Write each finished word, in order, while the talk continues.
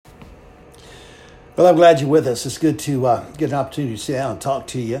Well, I'm glad you're with us. It's good to get an opportunity to sit down and talk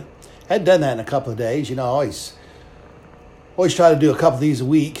to you. Hadn't done that in a couple of days. I always try to do a couple of these a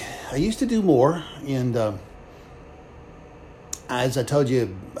week. I used to do more, and as I told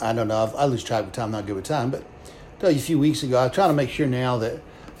you, I don't know, I lose track of time, not good with time, but I told you a few weeks ago, I'm trying to make sure now that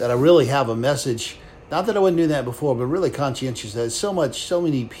I really have a message. Not that I wouldn't do that before, but really conscientious that so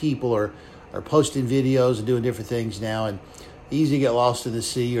many people are posting videos and doing different things now, and easy to get lost in the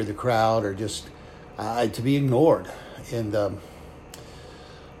sea or the crowd or just to be ignored. And I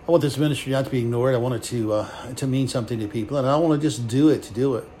want this ministry not to be ignored. I want it to mean something to people, and I don't want to just do it to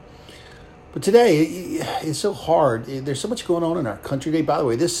do it. But today, it's so hard. There's so much going on in our country today. By the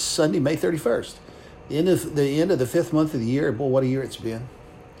way, this Sunday, May 31st, the end of the fifth month of the year. Boy, what a year it's been.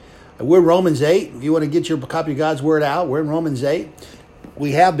 We're Romans 8. If you want to get your copy of God's Word out, we're in Romans 8.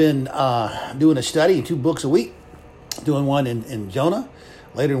 We have been doing a study in 2 books a week, doing one in Jonah.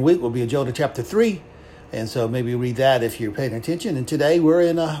 Later in the week, we'll be in Jonah chapter 3. And so maybe read that if you're paying attention. And today we're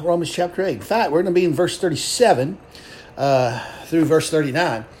in Romans chapter 8. In fact, we're going to be in verse 37 through verse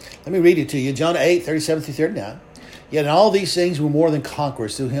 39. Let me read it to you. Jonah 8, 37 through 39. Yet in all these things we're more than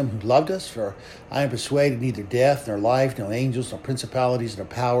conquerors through him who loved us. For I am persuaded neither death, nor life, nor angels, nor principalities, nor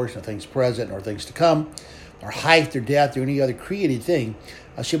powers, nor things present, nor things to come, nor height, nor depth, or any other created thing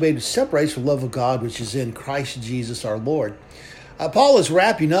shall be able to separate us from the love of God, which is in Christ Jesus our Lord. Paul is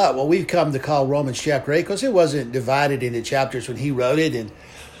wrapping up what we've come to call Romans chapter 8, because it wasn't divided into chapters when he wrote it. And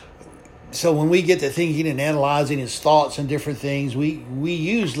so when we get to thinking and analyzing his thoughts and different things, we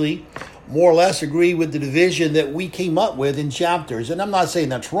usually more or less agree with the division that we came up with in chapters. And I'm not saying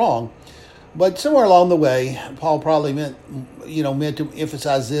that's wrong, but somewhere along the way, Paul probably meant to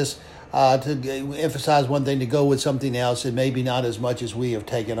emphasize this, to emphasize one thing to go with something else, and maybe not as much as we have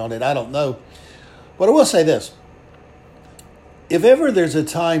taken on it. I don't know. But I will say this. If ever there's a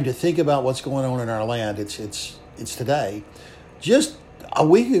time to think about what's going on in our land, it's today. Just a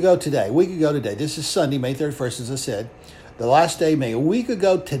week ago today. This is Sunday, May 31st, as I said. The last day of May. A week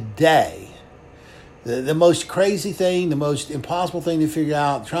ago today, the most crazy thing, the most impossible thing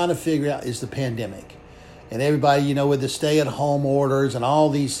trying to figure out is the pandemic. And everybody, with the stay-at-home orders and all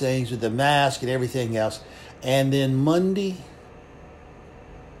these things, with the mask and everything else. And then Monday,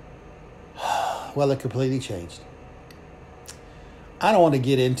 well, it completely changed. I don't want to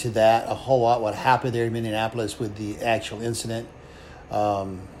get into that a whole lot, what happened there in Minneapolis with the actual incident.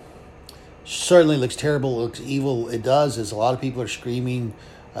 Certainly looks terrible, looks evil. It does, as a lot of people are screaming.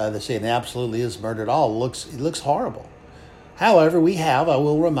 They say it absolutely is murder at all. It looks horrible. However, I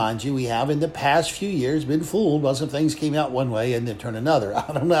will remind you, we have in the past few years been fooled by some things came out one way and then turned another.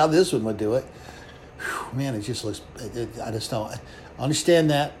 I don't know how this one would do it. Whew, man, it just looks, I just don't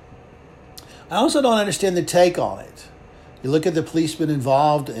understand that. I also don't understand the take on it. You look at the policemen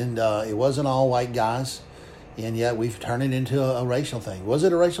involved, and it wasn't all white guys, and yet we've turned it into a racial thing. Was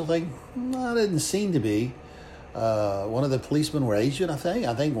it a racial thing? No, it didn't seem to be. One of the policemen were Asian, I think.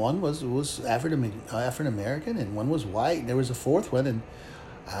 I think one was African American, and one was white. And there was a fourth one, and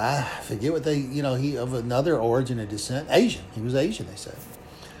I forget what he of another origin or descent. Asian. He was Asian, they said.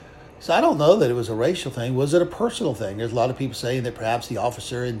 So I don't know that it was a racial thing. Was it a personal thing? There's a lot of people saying that perhaps the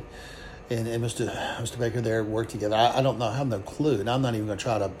officer and Mr. Baker there work together. I don't know. I have no clue, and I'm not even going to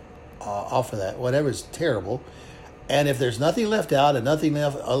try to offer that. Whatever is terrible. And if there's nothing left out and nothing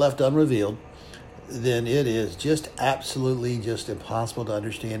left unrevealed, then it is just absolutely just impossible to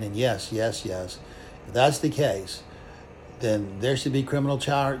understand. And yes. If that's the case, then there should be criminal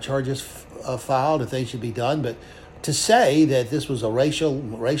charges filed and things should be done. But to say that this was a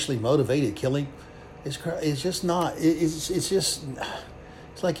racially motivated killing is just not. It's just...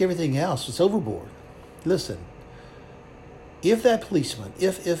 It's like everything else. It's overboard. Listen, if that policeman,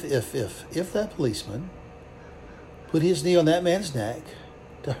 if that policeman put his knee on that man's neck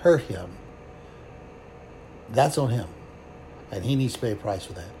to hurt him, that's on him. And he needs to pay a price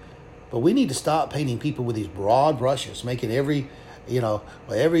for that. But we need to stop painting people with these broad brushes, making every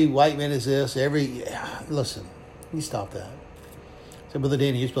white man is this, listen, you stop that. So, Brother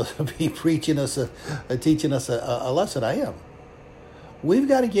Danny, you're supposed to be teaching us a lesson. I am. We've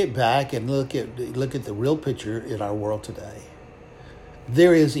got to get back and look at the real picture in our world today.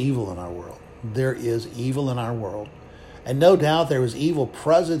 There is evil in our world. And no doubt there was evil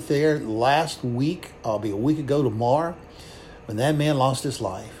present there last week, a week ago tomorrow, when that man lost his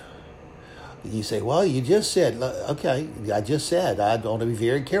life. You say, well, you just said, okay, I just said, I want to be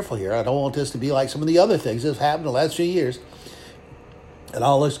very careful here. I don't want this to be like some of the other things that have happened in the last few years. And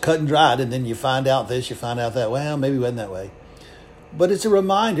all this cut and dried, and then you find out this, you find out that. Well, maybe it wasn't that way. But it's a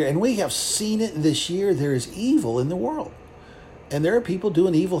reminder, and we have seen it this year. There is evil in the world, and there are people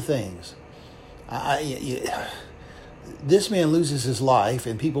doing evil things. This man loses his life,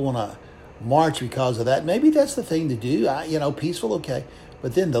 and people want to march because of that. Maybe that's the thing to do. Peaceful, okay.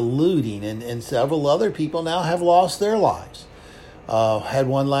 But then the looting, and several other people now have lost their lives. Had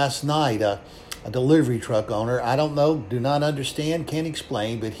one last night, a delivery truck owner. I don't know, do not understand, can't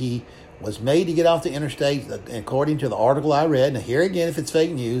explain, but he was made to get off the interstate, according to the article I read. Now, here again, if it's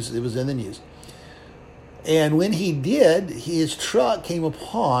fake news, it was in the news. And when he did, his truck came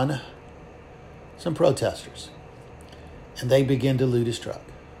upon some protesters, and they began to loot his truck.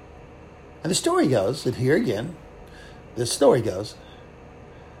 And the story goes that here again, that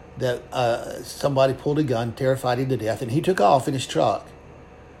somebody pulled a gun, terrified him to death, and he took off in his truck.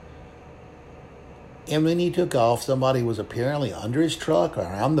 And when he took off, somebody was apparently under his truck or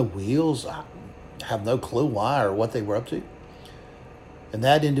around the wheels. I have no clue why or what they were up to. And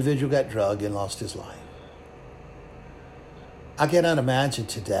that individual got drugged and lost his life. I cannot imagine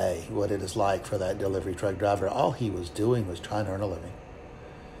today what it is like for that delivery truck driver. All he was doing was trying to earn a living.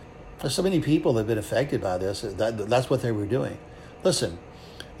 There's so many people that have been affected by this. That's what they were doing. Listen,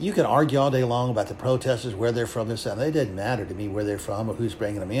 you can argue all day long about the protesters, where they're from, this, and it doesn't matter to me where they're from or who's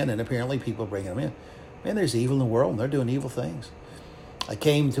bringing them in. And apparently people are bringing them in. Man, there's evil in the world, and they're doing evil things. I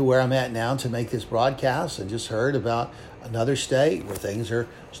came to where I'm at now to make this broadcast and just heard about another state where things are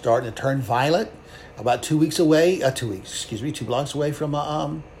starting to turn violent. About 2 blocks away from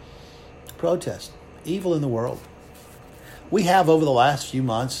a protest. Evil in the world. We have, over the last few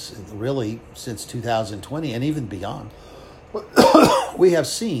months, really since 2020 and even beyond, we have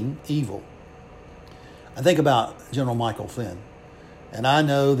seen evil. I think about General Michael Flynn. And I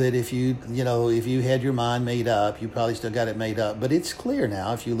know that if you had your mind made up, you probably still got it made up. But it's clear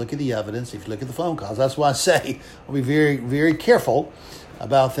now, if you look at the evidence, if you look at the phone calls. That's why I say I'll be very, very careful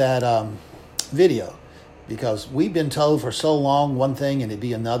about that video. Because we've been told for so long one thing and it'd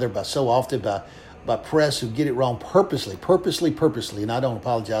be another, by so often by press who get it wrong purposely. And I don't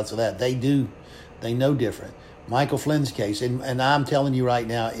apologize for that. They know different. Michael Flynn's case, and I'm telling you right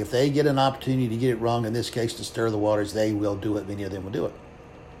now, if they get an opportunity to get it wrong in this case to stir the waters, they will do it. Many of them will do it.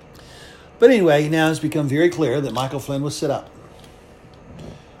 But anyway, now it's become very clear that Michael Flynn was set up.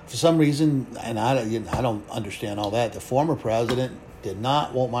 For some reason, and I don't understand all that, the former president did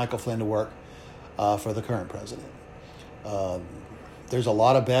not want Michael Flynn to work for the current president. There's a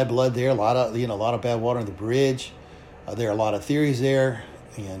lot of bad blood there, a lot of bad water on the bridge. There are a lot of theories there.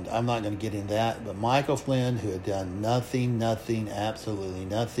 And I'm not going to get into that. But Michael Flynn, who had done nothing, absolutely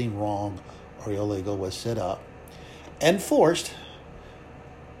nothing wrong or illegal, was set up and forced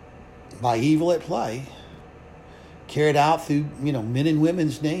by evil at play, carried out through, men and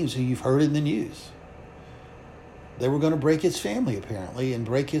women's names who you've heard in the news. They were going to break his family, apparently, and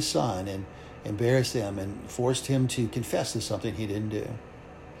break his son and embarrass them and forced him to confess to something he didn't do.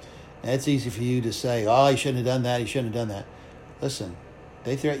 Now, it's easy for you to say, he shouldn't have done that. Listen.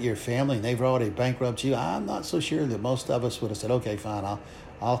 They threaten your family and they've already bankrupted you. I'm not so sure that most of us would have said, okay, fine,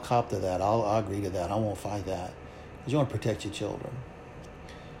 I'll cop to that. I'll agree to that. I won't fight that. Because you want to protect your children.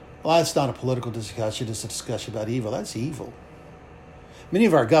 Well, it's not a political discussion. It's a discussion about evil. That's evil. Many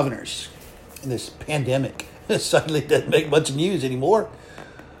of our governors in this pandemic suddenly doesn't make much news anymore,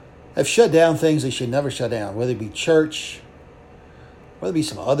 have shut down things they should never shut down, whether it be church, whether it be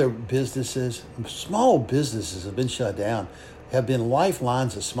some other businesses. Small businesses have been shut down. Have been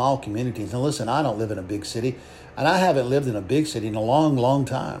lifelines of small communities. Now listen, I don't live in a big city, and I haven't lived in a big city in a long, long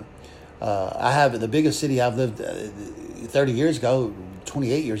time. The biggest city I've lived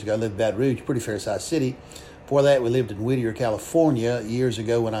 28 years ago, I lived in Baton Rouge, pretty fair-sized city. Before that, we lived in Whittier, California, years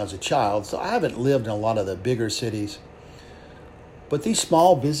ago when I was a child. So I haven't lived in a lot of the bigger cities. But these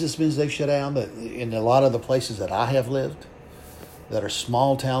small businessmen, they've shut down in a lot of the places that I have lived, that are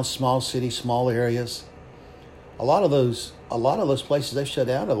small towns, small cities, small areas. A lot of those places they've shut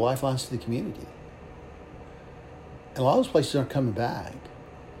down are the lifelines to the community. And a lot of those places aren't coming back.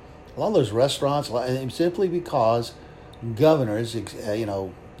 A lot of those restaurants, simply because governors,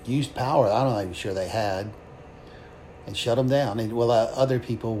 used power I'm not even sure they had, and shut them down. And other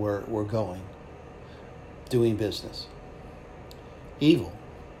people were doing business. Evil.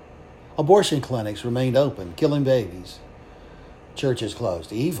 Abortion clinics remained open, killing babies. Churches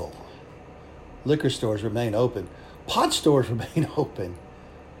closed. Evil. Liquor stores remain open. Pot stores remain open.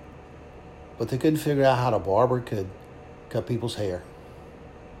 But they couldn't figure out how a barber could cut people's hair.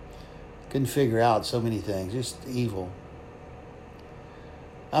 Couldn't figure out so many things. Just evil.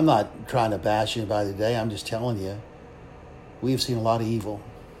 I'm not trying to bash anybody today. I'm just telling you, we've seen a lot of evil.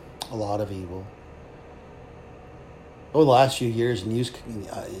 A lot of evil. Over the last few years, news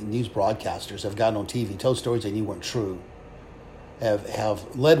broadcasters have gotten on TV, told stories they knew weren't true.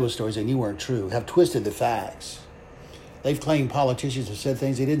 have led with stories that you weren't true, have twisted the facts. They've claimed politicians have said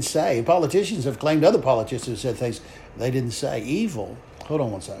things they didn't say. And politicians have claimed other politicians have said things they didn't say. Evil. Hold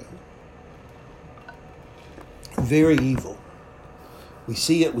on one second. Very evil. We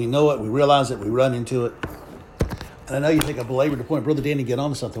see it, we know it, we realize it, we run into it. And I know you think I belabored the point, Brother Danny, get on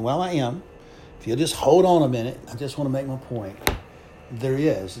to something. Well, I am. If you'll just hold on a minute, I just want to make my point. There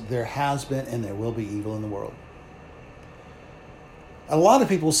has been, and there will be evil in the world. A lot of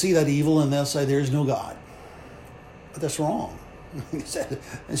people see that evil and they'll say there's no God. But that's wrong.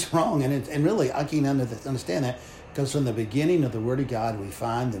 It's wrong. And really, I can't understand that because from the beginning of the Word of God, we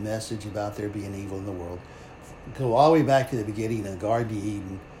find the message about there being evil in the world. Go all the way back to the beginning of the Garden of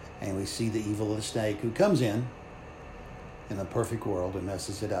Eden, and we see the evil of the snake who comes in a perfect world and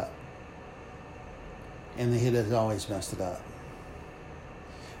messes it up. And the hit has always messed it up.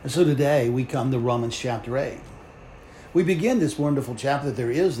 And so today we come to Romans chapter 8. We begin this wonderful chapter that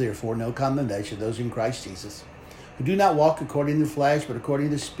there is therefore no condemnation to those in Christ Jesus, who do not walk according to the flesh, but according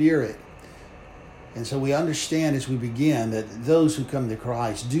to the Spirit. And so we understand as we begin that those who come to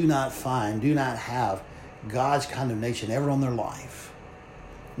Christ do not have God's condemnation ever on their life,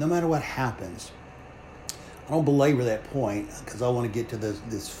 no matter what happens. I don't belabor that point because I want to get to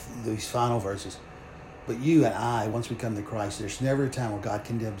these final verses. But you and I, once we come to Christ, there's never a time where God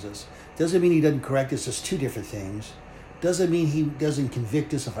condemns us. Doesn't mean he doesn't correct us. It's two different things. Doesn't mean he doesn't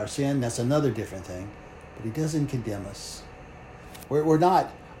convict us of our sin. That's another different thing. But he doesn't condemn us. We're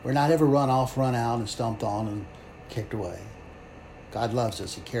not ever run off, run out, and stomped on and kicked away. God loves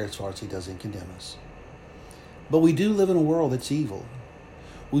us. He cares for us. He doesn't condemn us. But we do live in a world that's evil.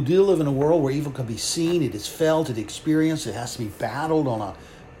 We do live in a world where evil can be seen, it is felt, it is experienced, it has to be battled on a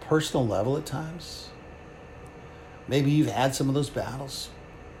personal level at times. Maybe you've had some of those battles.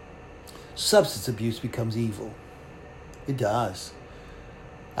 Substance abuse becomes evil. It does.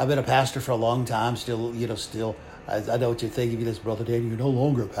 I've been a pastor for a long time, still, I know what you're thinking of this, Brother Danny, you're no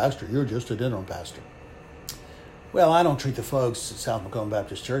longer a pastor, you're just an interim pastor. Well, I don't treat the folks at South Macomb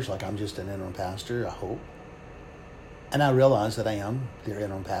Baptist Church like I'm just an interim pastor, I hope. And I realize that I am their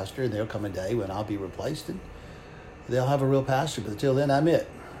interim pastor, and there'll come a day when I'll be replaced, and they'll have a real pastor, but until then, I'm it.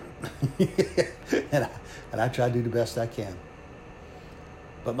 and I try to do the best I can.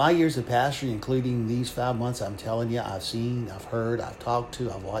 But my years of pastoring, including these 5 months, I'm telling you, I've seen, I've heard, I've talked to,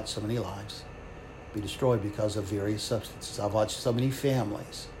 I've watched so many lives be destroyed because of various substances. I've watched so many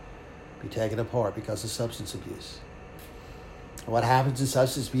families be taken apart because of substance abuse. What happens in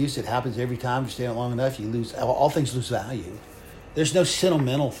substance abuse, it happens every time you stay on long enough, all things lose value. There's no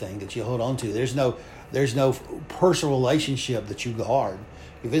sentimental thing that you hold on to. There's no personal relationship that you guard.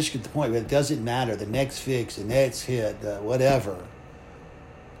 If it's at the point where it doesn't matter, the next fix, the next hit, whatever,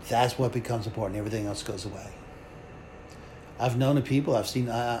 that's what becomes important. Everything else goes away. I've known of people,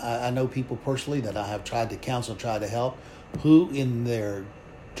 I know people personally that I have tried to counsel, tried to help, who in their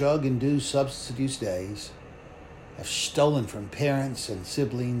drug-induced substance abuse days have stolen from parents and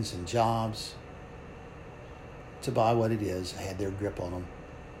siblings and jobs to buy what it is, had their grip on them,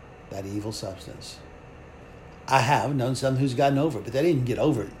 that evil substance. I have known some who's gotten over it, but they didn't get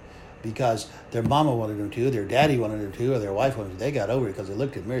over it because their mama wanted them to, their daddy wanted them to, or their wife wanted them to. They got over it because they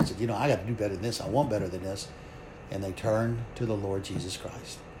looked in the mirror and said, I got to do better than this. I want better than this. And they turned to the Lord Jesus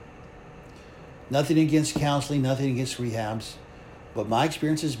Christ. Nothing against counseling, nothing against rehabs. But my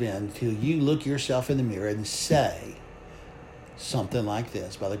experience has been till you look yourself in the mirror and say something like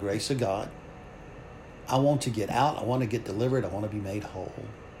this, by the grace of God, I want to get out, I want to get delivered, I want to be made whole.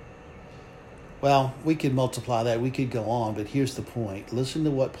 Well, we could multiply that, we could go on, but here's the point. Listen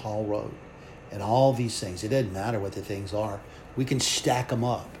to what Paul wrote. And all these things, it doesn't matter what the things are. We can stack them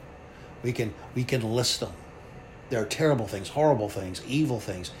up. We can list them. There are terrible things, horrible things, evil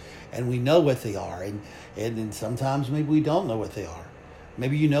things, and we know what they are. And sometimes maybe we don't know what they are.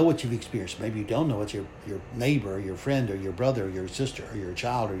 Maybe you know what you've experienced. Maybe you don't know what your neighbor or your friend or your brother or your sister or your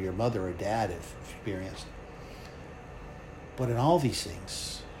child or your mother or dad have experienced. But in all these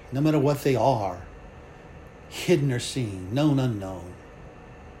things, no matter what they are, hidden or seen, known, unknown,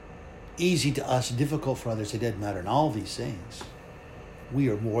 easy to us, difficult for others, it doesn't matter. In all these things, we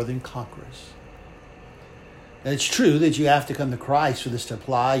are more than conquerors. Now, it's true that you have to come to Christ for this to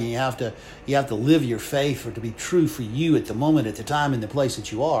apply. You have to live your faith for it to be true for you at the moment, at the time, in the place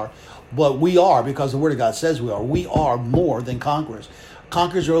that you are. But we are, because the Word of God says we are more than conquerors.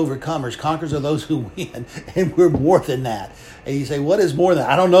 Conquerors are overcomers. Conquerors are those who win. And we're more than that. And you say, what is more than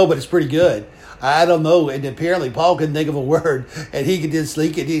that? I don't know, but it's pretty good. I don't know. And apparently Paul couldn't think of a word. And he could just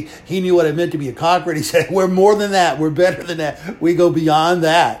leak it. He knew what it meant to be a conqueror. And he said, we're more than that. We're better than that. We go beyond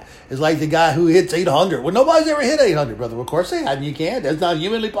that. It's like the guy who hits 800. Well, nobody's ever hit 800, brother. Well, of course they haven't. You can't. That's not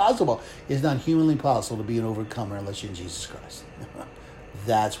humanly possible. It's not humanly possible to be an overcomer unless you're in Jesus Christ.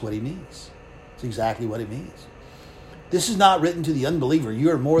 That's what he means. It's exactly what it means. This is not written to the unbeliever.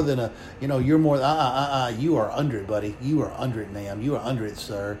 You are more than you're more, you are under it, buddy. You are under it, ma'am. You are under it,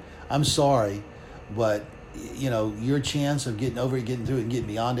 sir. I'm sorry, but, your chance of getting over it, getting through it, and getting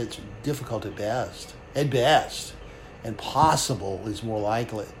beyond it's difficult at best. At best. And possible is more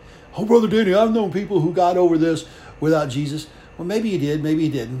likely. Oh, Brother Danny, I've known people who got over this without Jesus. Well, maybe you did, maybe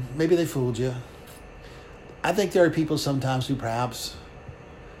you didn't. Maybe they fooled you. I think there are people sometimes who perhaps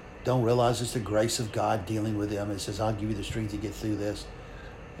don't realize it's the grace of God dealing with them. It says, I'll give you the strength to get through this.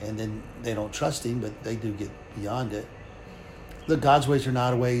 And then they don't trust him, but they do get beyond it. Look, God's ways are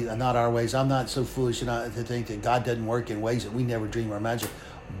not our ways. I'm not so foolish to think that God doesn't work in ways that we never dream or imagine.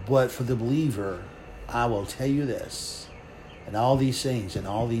 But for the believer, I will tell you this. And all these things, and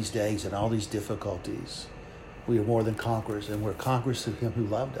all these days, and all these difficulties, we are more than conquerors, and we're conquerors through him who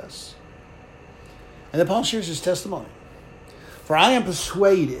loved us. And then Paul shares his testimony. For I am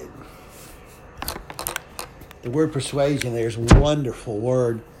persuaded. The word persuasion there is a wonderful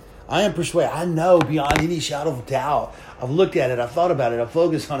word. I am persuaded. I know beyond any shadow of doubt. I've looked at it. I've thought about it. I've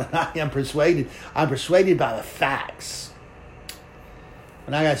focused on it. I am persuaded. I'm persuaded by the facts.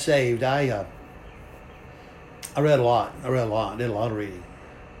 When I got saved, I read a lot. I did a lot of reading.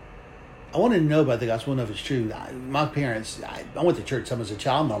 I wanted to know about the gospel, know if it's true. My parents, I went to church some as a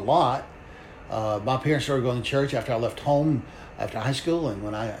child, not a lot. My parents started going to church after I left home after high school, and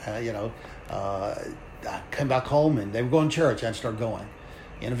when I came back home, and they were going to church, I started going.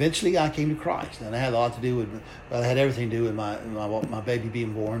 And eventually I came to Christ, and it had a lot to do with, well, it had everything to do with my baby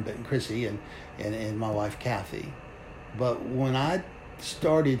being born, but Chrissy and my wife Kathy. But when I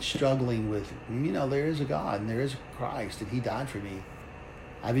started struggling with, there is a God and there is a Christ and he died for me,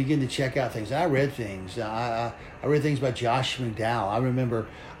 I began to check out things. And I read things. I read things by Josh McDowell.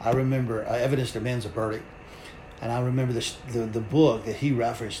 I remember Evidence Demands a Verdict. And I remember the book that he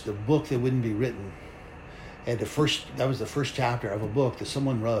referenced, the book that wouldn't be written. And that was the first chapter of a book that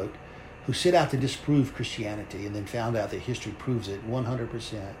someone wrote who set out to disprove Christianity and then found out that history proves it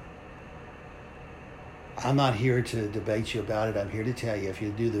 100%. I'm not here to debate you about it. I'm here to tell you, if you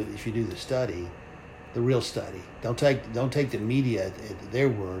do the study, the real study, don't take the media at their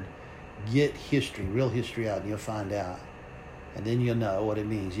word. Get history, real history out, and you'll find out. And then you'll know what it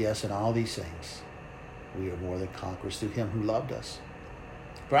means. Yes, in all these things, we are more than conquerors through him who loved us.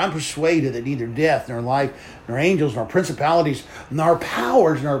 For I'm persuaded that neither death, nor life, nor angels, nor principalities, nor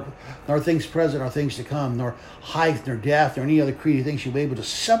powers, nor things present, nor things to come, nor height, nor depth, nor any other created thing shall be able to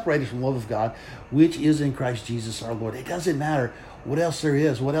separate us from the love of God, which is in Christ Jesus our Lord. It doesn't matter what else there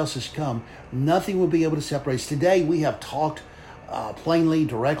is, what else has come. Nothing will be able to separate us. Today we have talked plainly,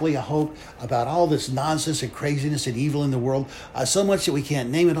 directly, I hope, about all this nonsense and craziness and evil in the world. So much that we can't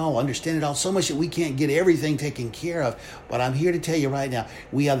name it all, understand it all, so much that we can't get everything taken care of. But I'm here to tell you right now,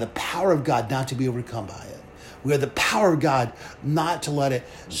 we have the power of God not to be overcome by it. We have the power of God not to let it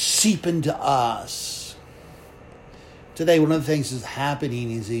seep into us. Today, one of the things that's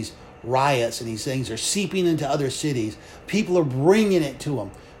happening is these riots and these things are seeping into other cities. People are bringing it to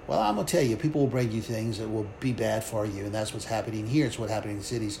them. Well, I'm going to tell you, people will bring you things that will be bad for you, and that's what's happening here. It's what's happening in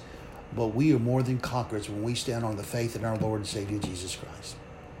cities. But we are more than conquerors when we stand on the faith in our Lord and Savior, Jesus Christ.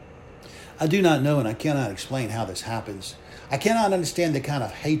 I do not know, and I cannot explain how this happens. I cannot understand the kind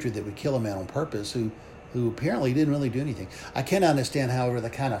of hatred that would kill a man on purpose who apparently didn't really do anything. I cannot understand, however, the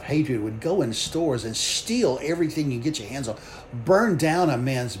kind of hatred would go in stores and steal everything you get your hands on, burn down a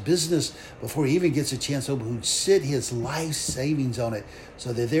man's business before he even gets a chance to open, who'd sit his life savings on it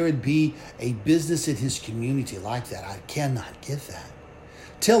so that there would be a business in his community like that. I cannot get that.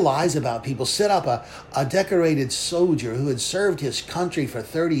 Tell lies about people. Set up a decorated soldier who had served his country for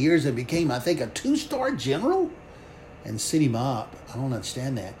 30 years and became, I think, a 2-star general, and sit him up. I don't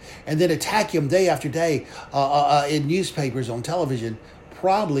understand that. And then attack him day after day in newspapers, on television.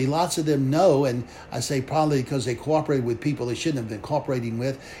 Probably lots of them know, and I say probably because they cooperated with people they shouldn't have been cooperating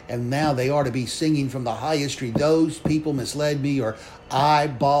with, and now they ought to be singing from the highest tree, those people misled me, or I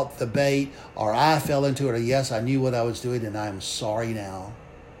bought the bait, or I fell into it, or yes, I knew what I was doing, and I'm sorry now.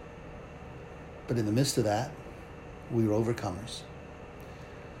 But in the midst of that, we were overcomers.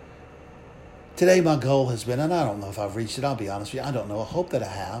 Today my goal has been, and I don't know if I've reached it, I'll be honest with you, I don't know, I hope that I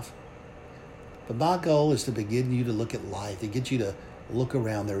have. But my goal is to begin you to look at life, to get you to Look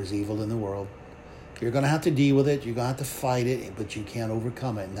around. There is evil in the world. You're going to have to deal with it. You're going to have to fight it, but you can't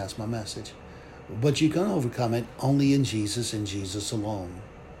overcome it, and that's my message. But you can overcome it only in Jesus and Jesus alone.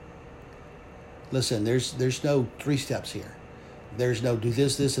 Listen, there's no 3 steps here. There's no do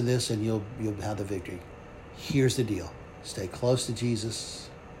this, this, and this, and you'll have the victory. Here's the deal. Stay close to Jesus.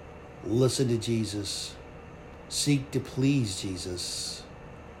 Listen to Jesus. Seek to please Jesus.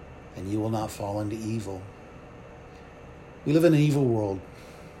 And you will not fall into evil. We live in an evil world.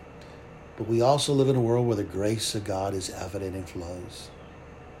 But we also live in a world where the grace of God is evident and flows.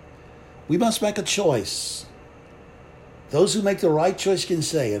 We must make a choice. Those who make the right choice can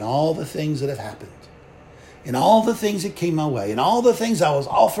say, in all the things that have happened, in all the things that came my way, in all the things I was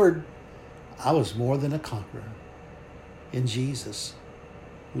offered, I was more than a conqueror in Jesus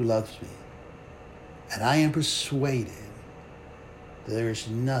who loves me. And I am persuaded that there is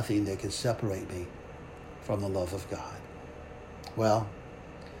nothing that can separate me from the love of God. Well,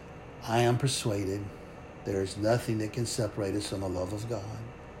 I am persuaded there is nothing that can separate us from the love of God.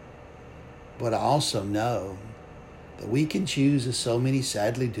 But I also know that we can choose, as so many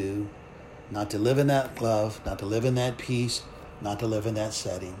sadly do, not to live in that love, not to live in that peace, not to live in that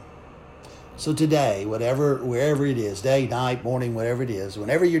setting. So today, wherever it is, day, night, morning, whatever it is,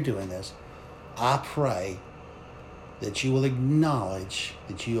 whenever you're doing this, I pray that you will acknowledge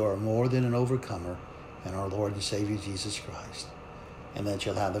that you are more than an overcomer in our Lord and Savior Jesus Christ, and that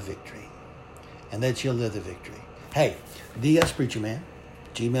you'll have the victory, and that you'll live the victory. Hey,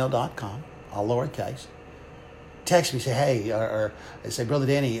 dspreacherman@gmail.com, all lowercase. Text me, say, hey, or say, Brother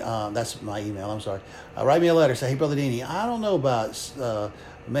Danny, that's my email, I'm sorry. Write me a letter, say, hey, Brother Danny, I don't know about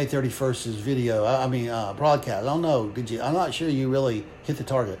May 31st's video, broadcast. I don't know, I'm not sure you really hit the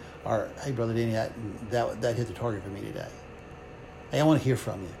target. Or, hey, Brother Danny, that hit the target for me today. Hey, I want to hear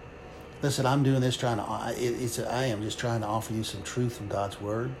from you. Listen, I'm doing this I am just trying to offer you some truth from God's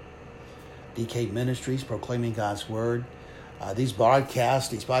Word. DK Ministries, proclaiming God's Word. These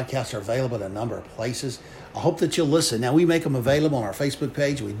podcasts are available in a number of places. I hope that you'll listen. Now, we make them available on our Facebook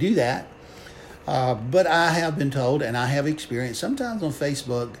page. We do that. But I have been told, and I have experienced, sometimes on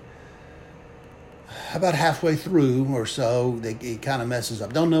Facebook, about halfway through or so, it kind of messes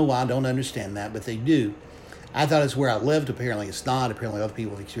up. Don't know why, don't understand that, but they do. I thought it's where I lived. Apparently it's not. Apparently other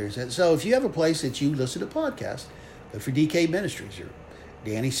people have experienced it. So if you have a place that you listen to podcasts, look for DK Ministries or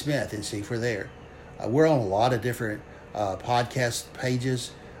Danny Smith and see if we're there. We're on a lot of different podcast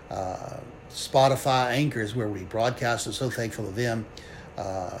pages. Spotify, Anchor is where we broadcast. I'm so thankful to them.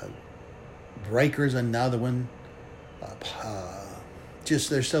 Breaker's another one.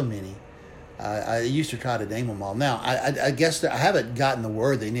 There's so many. I used to try to name them all. Now, I guess I haven't gotten the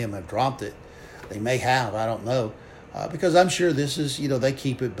word they have dropped it. They may have, I don't know. Because I'm sure this is, they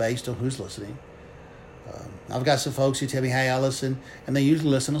keep it based on who's listening. I've got some folks who tell me, hey, I listen, and they usually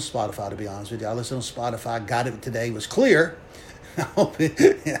listen on Spotify, to be honest with you. I listen on Spotify, got it today, was clear. I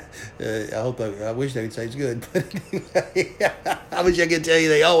wish they would say it's good, but anyway, I wish I could tell you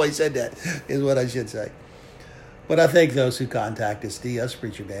they always said that, is what I should say. But I thank those who contact us,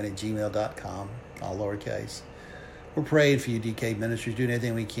 dspreacherman@gmail.com, all lowercase. We're praying for you, DK Ministries, doing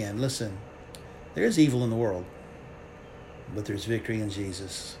everything we can. Listen, there is evil in the world, but there's victory in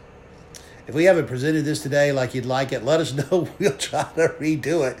Jesus. If we haven't presented this today like you'd like it, let us know. We'll try to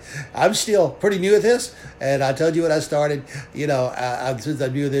redo it. I'm still pretty new at this, and I told you when I started, since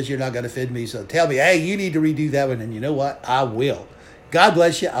I'm new at this, you're not going to offend me. So tell me, hey, you need to redo that one, and you know what? I will. God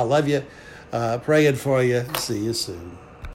bless you. I love you. Praying for you. See you soon.